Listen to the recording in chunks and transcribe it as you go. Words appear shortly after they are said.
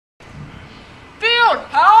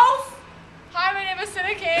Fieldhouse! Hi, my name is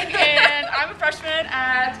Sina KIng, and I'm a freshman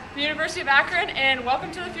at the University of Akron, and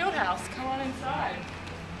welcome to the Fieldhouse. Come on inside.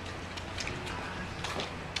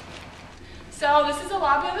 So this is the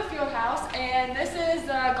lobby of the Fieldhouse, and this is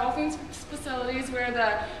the golfing facilities where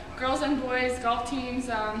the girls and boys golf teams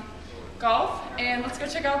golf. And let's go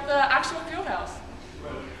check out the actual Fieldhouse.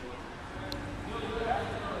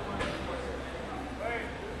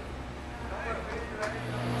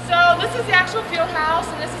 So this is the actual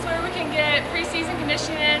Fieldhouse, and this is where we can get preseason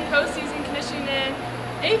conditioning, postseason conditioning,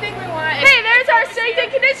 anything we want. Hey, there's our strength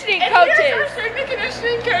and conditioning coaches. Here's our strength and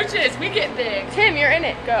conditioning coaches. We get big. Tim, you're in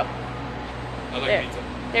it. Go. I like pizza.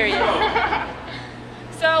 There you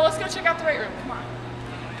go. So let's go check out the weight room. Come on.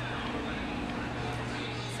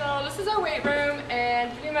 So this is our weight room,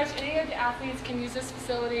 and pretty much any of the athletes can use this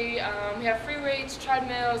facility. We have free weights,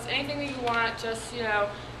 treadmills, anything that you want, just, you know,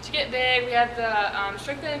 to get big. We have the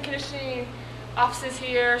strength and conditioning offices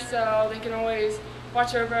here, so they can always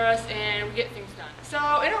watch over us and we get things done. So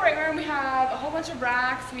in our weight room, we have a whole bunch of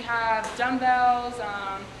racks. We have dumbbells,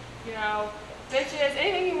 you know, benches,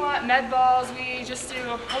 anything you want, med balls. We just do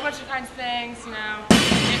a whole bunch of kinds of things, you know, to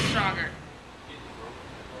get stronger.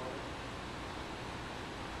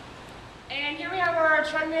 And here we have our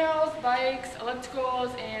treadmills, bikes,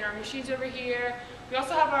 ellipticals, and our machines over here. We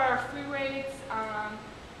also have our free weights,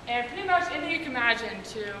 and pretty much anything you can imagine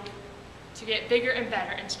to get bigger and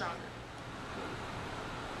better and stronger.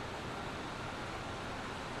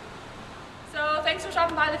 So thanks for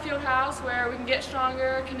stopping by the Fieldhouse, where we can get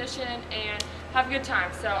stronger, condition, and have a good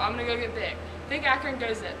time. So I'm gonna go get big. Think Akron,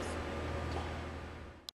 go Zips.